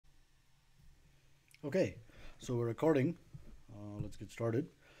Okay, so we're recording. Let's get started.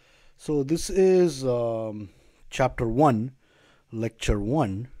 So this is chapter 1, lecture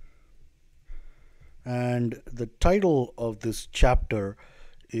 1, and the title of this chapter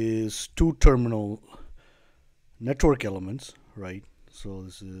is Two Terminal Network Elements, right? So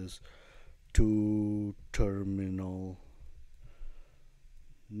this is two terminal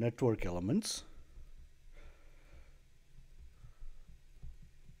network elements.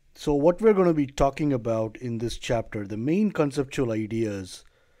 So what we're going to be talking about in this chapter, the main conceptual ideas,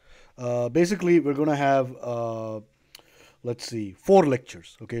 basically we're going to have let's see, 4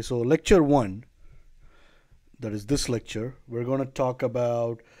 lectures. Okay, so lecture 1, that is this lecture, we're going to talk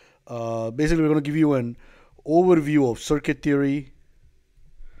about basically we're going to give you an overview of circuit theory,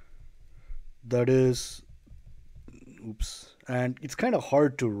 that is, oops, and it's kind of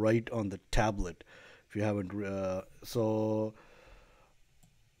hard to write on the tablet if you haven't so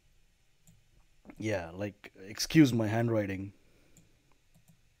yeah, like, excuse my handwriting.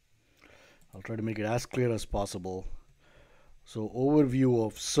 I'll try to make it as clear as possible. So overview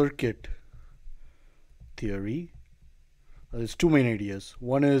of circuit theory. There's two main ideas.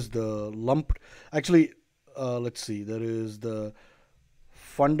 One is the lumped, actually, let's see, there is the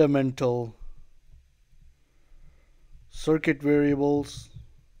fundamental circuit variables,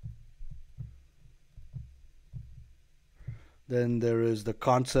 then there is the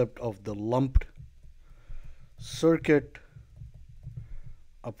concept of the lumped circuit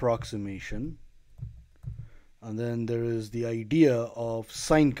approximation, and then there is the idea of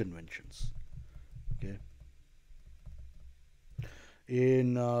sign conventions. Okay.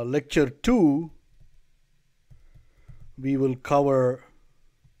 In lecture 2, we will cover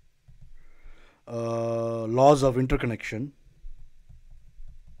laws of interconnection.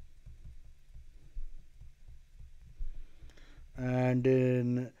 And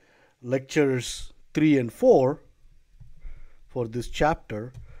in lectures 3 and 4 for this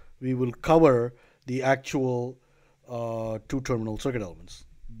chapter, we will cover the actual two terminal circuit elements.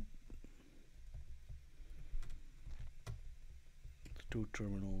 Two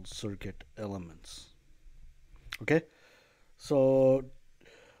terminal circuit elements. Okay, so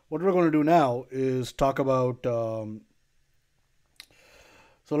what we're going to do now is talk about so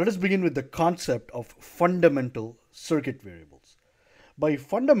let us begin with the concept of fundamental circuit variables. By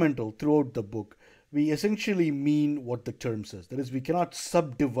fundamental, throughout the book, we essentially mean what the term says. That is, we cannot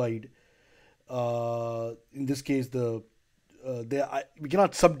subdivide, in this case, we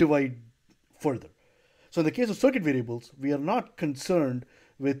cannot subdivide further. So in the case of circuit variables, we are not concerned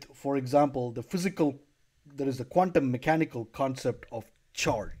with, for example, the physical, that is the quantum mechanical concept of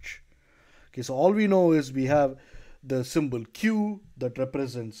charge. Okay, so all we know is we have the symbol Q that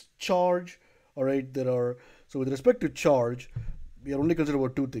represents charge. All right, so with respect to charge, we are only concerned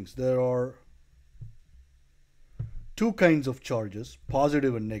about two things. There are two kinds of charges,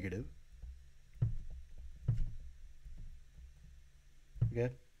 positive and negative.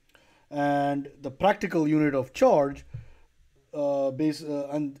 Okay, and the practical unit of charge, and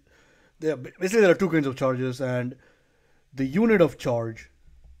basically there are two kinds of charges, and the unit of charge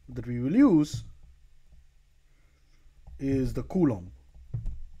that we will use is the coulomb,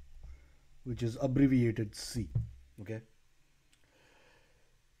 which is abbreviated C. Okay.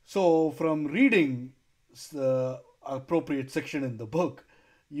 So from reading the appropriate section in the book,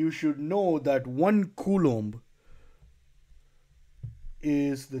 you should know that 1 coulomb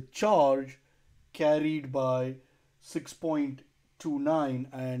is the charge carried by 6.29,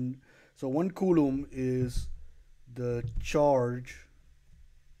 and so 1 coulomb is the charge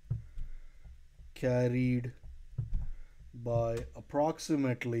carried by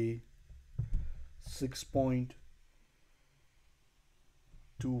approximately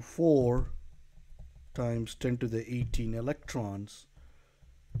 6.24 times 10 to the 18 electrons.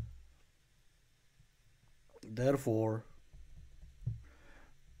 Therefore,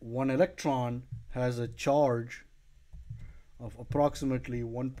 1 electron has a charge of approximately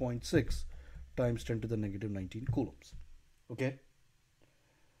 1.6 times 10 to the negative 19 coulombs. Okay.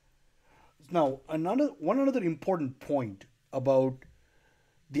 Now, another important point about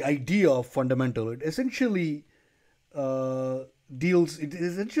the idea of fundamental, it essentially is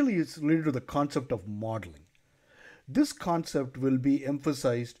related to the concept of modeling. This concept will be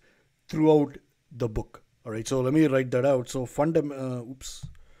emphasized throughout the book. All right, so let me write that out. So fundamental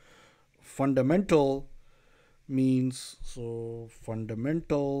means, so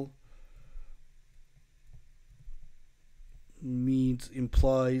fundamental means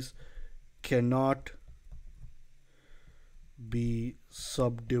implies cannot be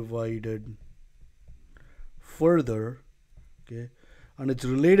subdivided further. Okay, and it's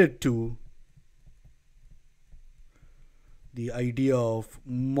related to the idea of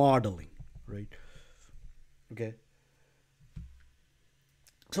modeling, right? Okay.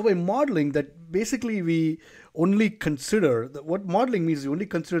 So by modeling, that basically we only consider what modeling means. We only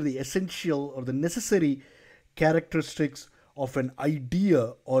consider the essential or the necessary characteristics of an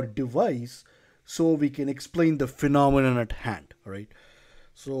idea or device, so we can explain the phenomenon at hand. All right.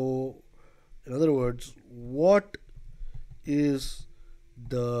 So, in other words, what is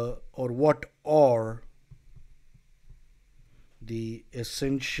what are the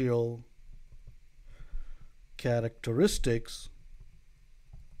essential characteristics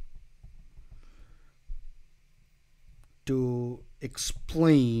to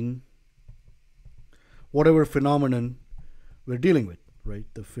explain whatever phenomenon we're dealing with, right?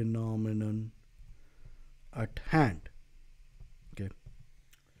 The phenomenon at hand. Okay.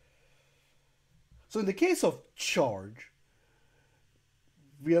 So in the case of charge,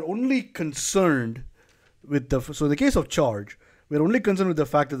 we are only concerned with the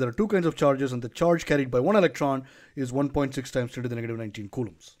fact that there are two kinds of charges, and the charge carried by one electron is 1.6 times 10 to the negative 19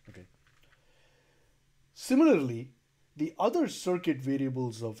 coulombs. Okay. Similarly, the other circuit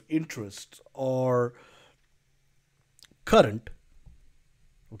variables of interest are current.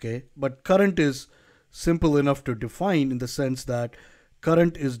 Okay, but current is simple enough to define in the sense that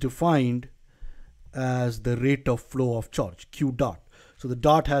current is defined as the rate of flow of charge, Q dot. So the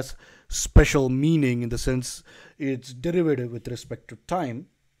dot has special meaning in the sense it's derivative with respect to time.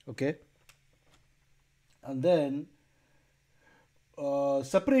 Okay, and then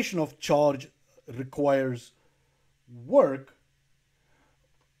separation of charge requires work,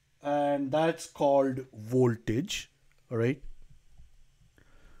 and that's called voltage. All right.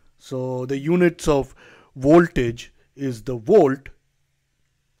 So the units of voltage is the volt,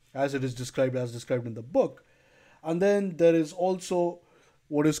 as it is described in the book. And then there is also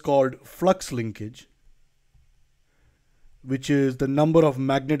what is called flux linkage, which is the number of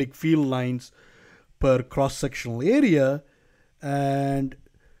magnetic field lines per cross-sectional area, and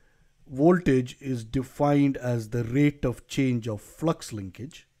voltage is defined as the rate of change of flux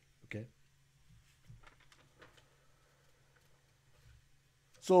linkage. Okay.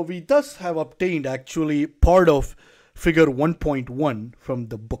 So we thus have obtained actually part of figure 1.1 from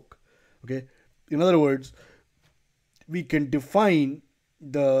the book. Okay. In other words, we can define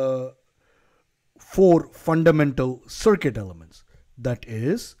the four fundamental circuit elements. That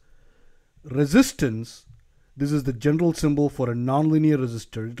is resistance. This is the general symbol for a nonlinear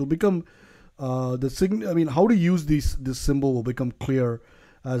resistor. It will become how to use this symbol will become clear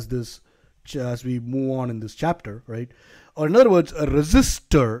as we move on in this chapter, right? Or in other words, a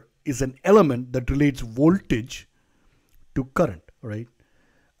resistor is an element that relates voltage to current, right?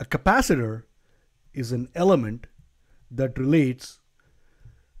 A capacitor is an element that relates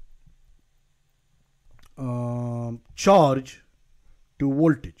charge to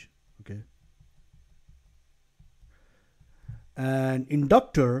voltage. Okay. An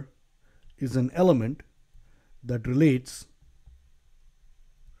inductor is an element that relates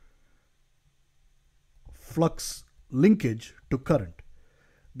flux linkage to current.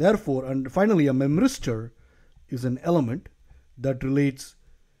 Therefore, and finally, a memristor is an element that relates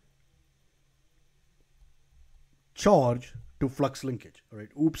charge to flux linkage. All right.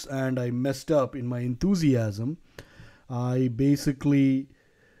 Oops, and I messed up in my enthusiasm. I basically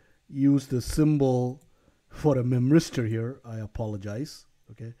used the symbol for a memristor here. I apologize.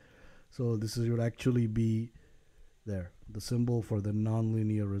 Okay. So this would actually be there. The symbol for the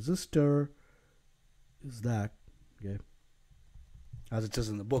nonlinear resistor is that. Okay. As it says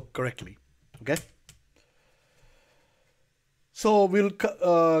in the book correctly. Okay. So we'll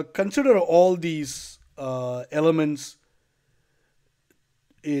consider all these elements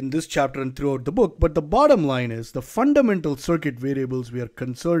in this chapter and throughout the book, but the bottom line is the fundamental circuit variables we are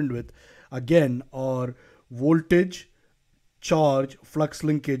concerned with again are voltage, charge, flux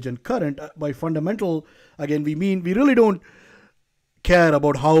linkage, and current. By fundamental, again, we mean we really don't care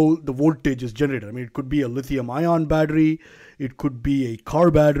about how the voltage is generated. I mean, it could be a lithium ion battery, it could be a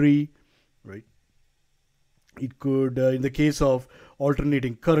car battery, right? It could, in the case of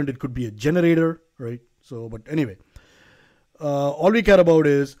alternating current, it could be a generator, right? So, but anyway, all we care about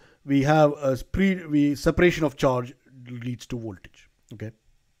is we have separation of charge leads to voltage. Okay.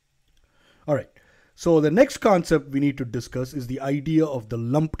 All right. So the next concept we need to discuss is the idea of the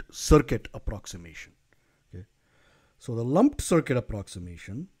lumped circuit approximation. Okay. So the lumped circuit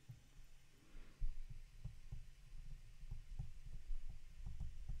approximation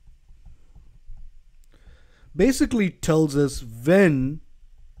basically tells us when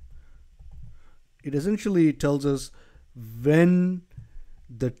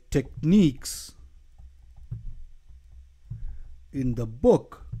the techniques in the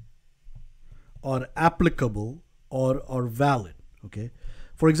book are applicable or are valid. Okay.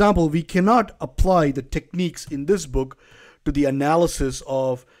 For example, we cannot apply the techniques in this book to the analysis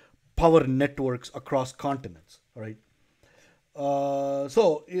of power networks across continents. All right.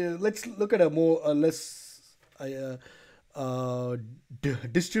 Let's look at a more less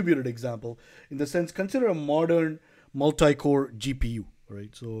distributed example. In the sense, consider a modern multi-core GPU. All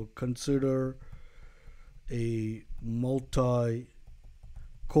right. So consider a multi-core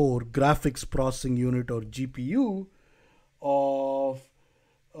graphics processing unit or GPU of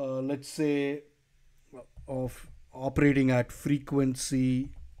let's say of operating at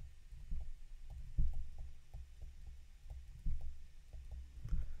frequency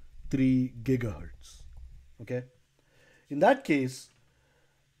 3 gigahertz. Okay. In that case,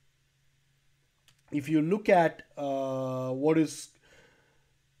 if you look at let's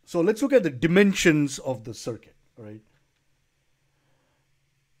look at the dimensions of the circuit. All right.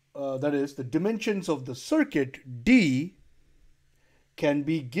 That is, the dimensions of the circuit D can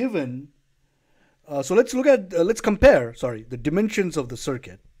be given. Let's compare, the dimensions of the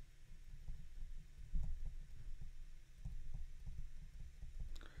circuit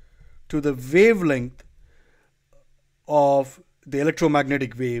to the wavelength of the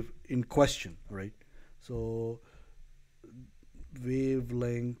electromagnetic wave in question, right? So,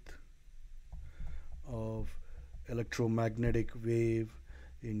 wavelength of electromagnetic wave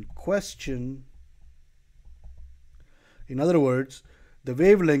in question. In other words, the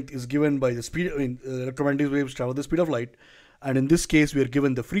wavelength is given by the speed. Electromagnetic waves travel the speed of light, and in this case, we are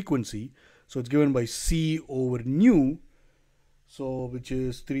given the frequency. So it's given by c over nu. So which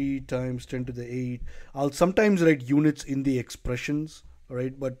is 3 times 10 to the 8. I'll sometimes write units in the expressions, all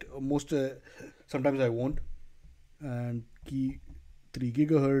right, but sometimes I won't. And 3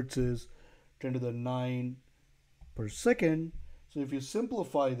 gigahertz is 10 to the 9 per second. So if you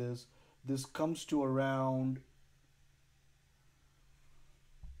simplify this, this comes to around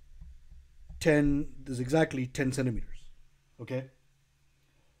 10, this is exactly 10 centimeters, okay?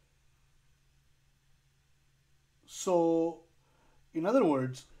 So, in other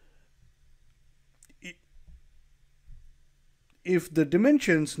words, if the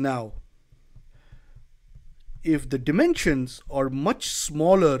dimensions are much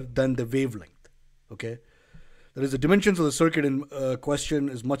smaller than the wavelength, okay? That is, the dimensions of the circuit in question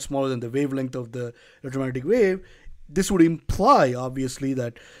is much smaller than the wavelength of the electromagnetic wave. This would imply, obviously,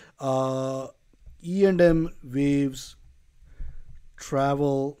 that E&M waves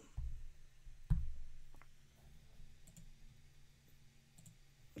travel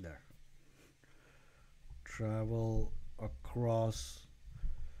across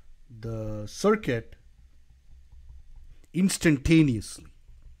the circuit instantaneously.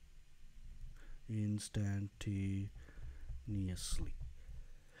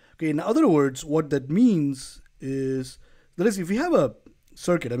 Okay, in other words, what that means is, that is, if you have a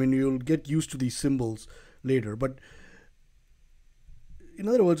circuit, I mean, you'll get used to these symbols later, but in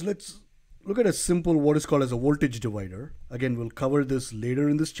other words, let's look at a simple, what is called as a voltage divider. Again, we'll cover this later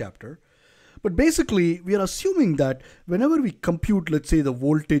in this chapter. But basically, we are assuming that whenever we compute, let's say, the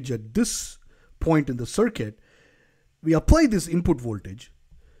voltage at this point in the circuit, we apply this input voltage,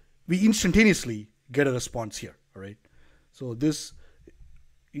 we instantaneously get a response here, all right? So this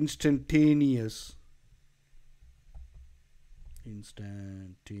instantaneous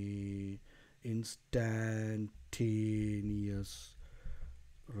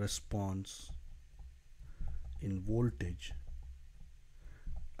response in voltage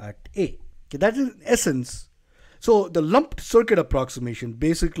at A. Okay, that is in essence. So the lumped circuit approximation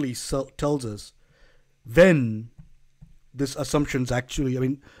basically tells us when this assumption that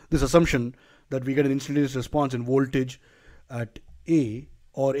we get an instantaneous response in voltage at A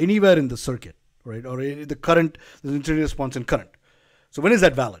or anywhere in the circuit, right? Or the instantaneous response in current. So when is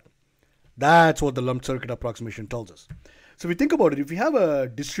that valid? That's what the lumped circuit approximation tells us. So if we think about it, if we have a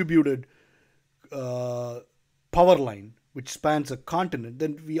distributed power line which spans a continent,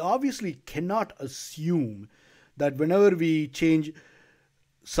 then we obviously cannot assume that whenever we change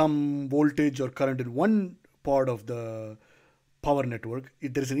some voltage or current in one part of the power network,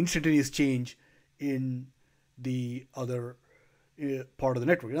 if there is an instantaneous change in the other part of the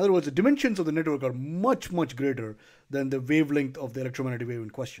network. In other words, the dimensions of the network are much, much greater than the wavelength of the electromagnetic wave in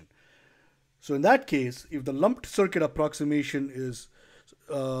question. So in that case, if the lumped circuit approximation is,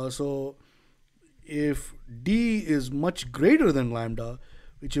 if D is much greater than lambda,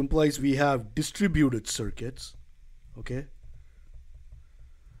 which implies we have distributed circuits, okay?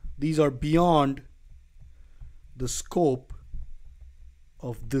 These are beyond the scope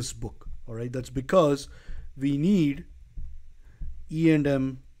of this book, all right? That's because we need E and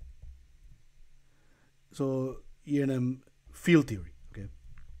M. So E and M field theory. Okay.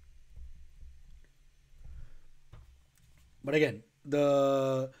 But again,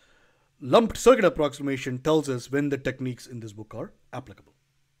 the lumped circuit approximation tells us when the techniques in this book are applicable.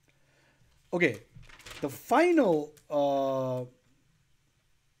 Okay, the final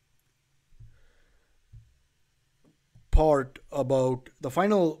part about the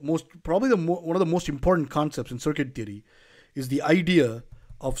final one of the most important concepts in circuit theory is the idea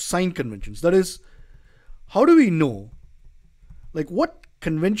of sign conventions. That is, how do we know, like, what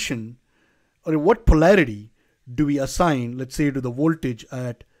convention or what polarity do we assign, let's say, to the voltage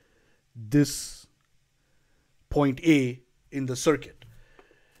at this point A in the circuit?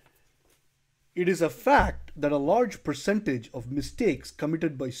 It is a fact that a large percentage of mistakes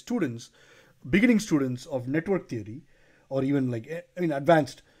committed by students, beginning students of network theory, or even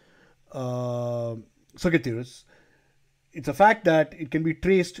advanced circuit theorists, it's a fact that it can be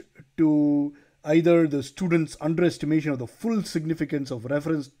traced to either the student's underestimation of the full significance of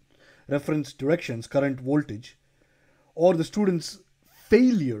reference directions, current voltage, or the student's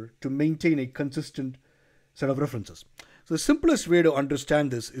failure to maintain a consistent set of references. So the simplest way to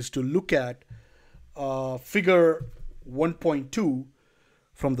understand this is to look at figure 1.2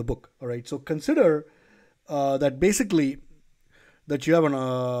 from the book. All right. So consider that basically that you have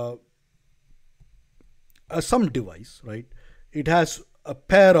a sum device, right? It has a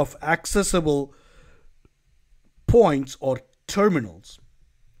pair of accessible points or terminals,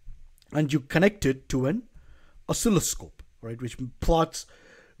 and you connect it to an oscilloscope, right, which plots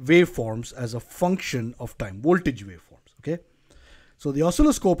waveforms as a function of time, voltage waveforms. Okay. So the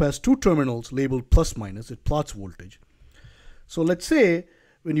oscilloscope has two terminals labeled plus minus. It plots voltage. So let's say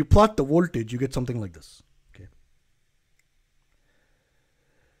when you plot the voltage, you get something like this. Okay.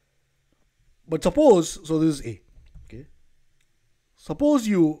 But suppose, so this is A. Okay. Suppose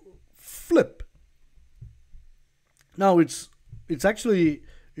you flip. Now it's actually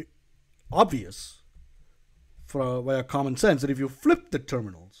obvious via common sense that if you flip the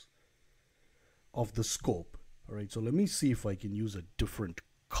terminals of the scope, all right, so let me see if I can use a different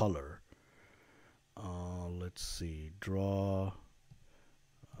color. Let's see, draw.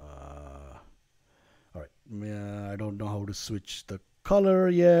 All right, I don't know how to switch the color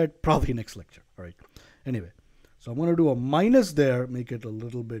yet. Probably next lecture. All right. Anyway, so I'm going to do a minus there, make it a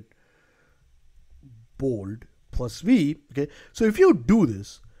little bit bold, plus V. Okay. So if you do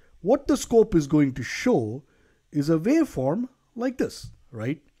this, what the scope is going to show is a waveform like this,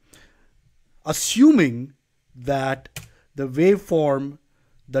 right? Assuming that the waveform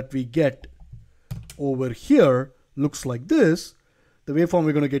that we get over here looks like this, the waveform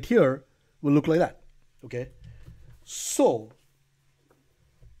we're going to get here will look like that. Okay. So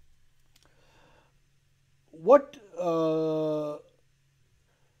what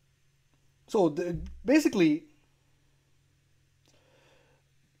basically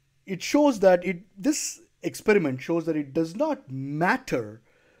it shows that this experiment shows that it does not matter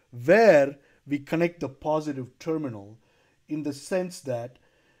where we connect the positive terminal, in the sense that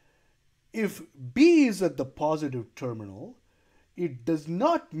if B is at the positive terminal, it does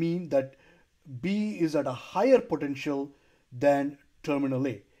not mean that B is at a higher potential than terminal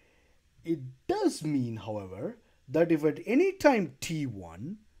A. It does mean, however, that if at any time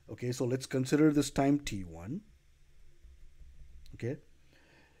t1, okay, so let's consider this time t1, okay,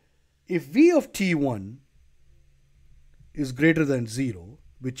 if V of t1 is greater than 0,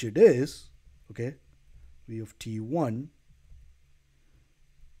 which it is, okay, V of t1,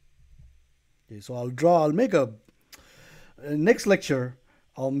 okay, so I'll make a, next lecture,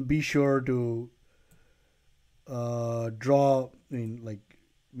 I'll be sure to draw,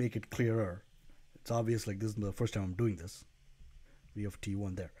 make it clearer. It's obvious, like, this is the first time I'm doing this. V of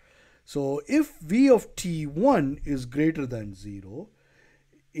t1 there. So if V of t1 is greater than 0,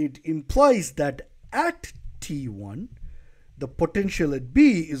 it implies that at t1, the potential at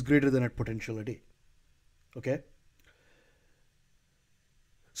B is greater than at potential at A. Okay?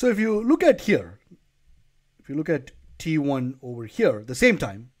 So if you look at here, if you look at t1 over here, the same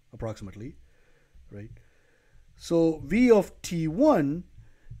time, approximately, right? So V of t1,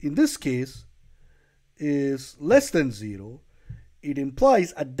 in this case, is less than 0. It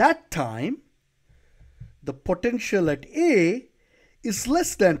implies at that time, the potential at A is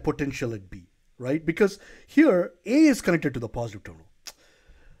less than potential at B, right? Because here, A is connected to the positive terminal.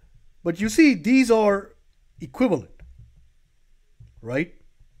 But you see, these are equivalent, right?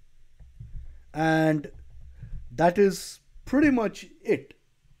 And that is pretty much it,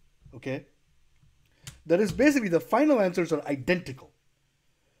 okay? That is basically the final answers are identical.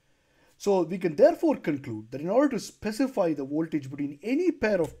 So we can therefore conclude that in order to specify the voltage between any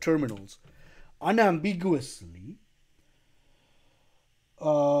pair of terminals unambiguously,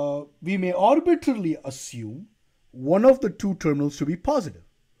 we may arbitrarily assume one of the two terminals to be positive,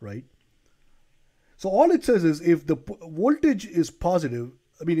 right? So all it says is if the voltage is positive,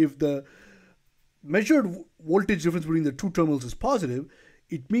 if the measured voltage difference between the two terminals is positive,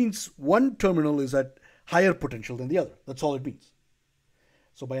 it means one terminal is at higher potential than the other. That's all it means.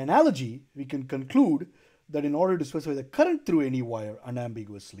 So by analogy, we can conclude that in order to specify the current through any wire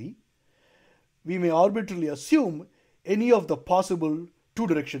unambiguously, we may arbitrarily assume any of the possible two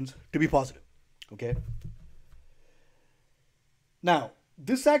directions to be positive. Okay. Now,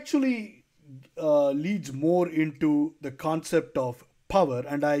 this actually leads more into the concept of power,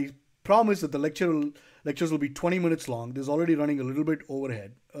 and I promise that the lectures will be 20 minutes long. This is already running a little bit over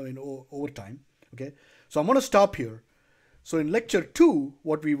time. Okay, so I'm going to stop here. So in lecture 2,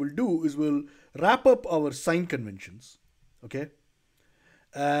 what we will do is we'll wrap up our sign conventions, okay,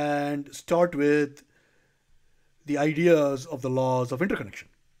 and start with the ideas of the laws of interconnection.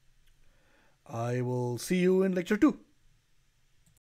 I will see you in lecture 2.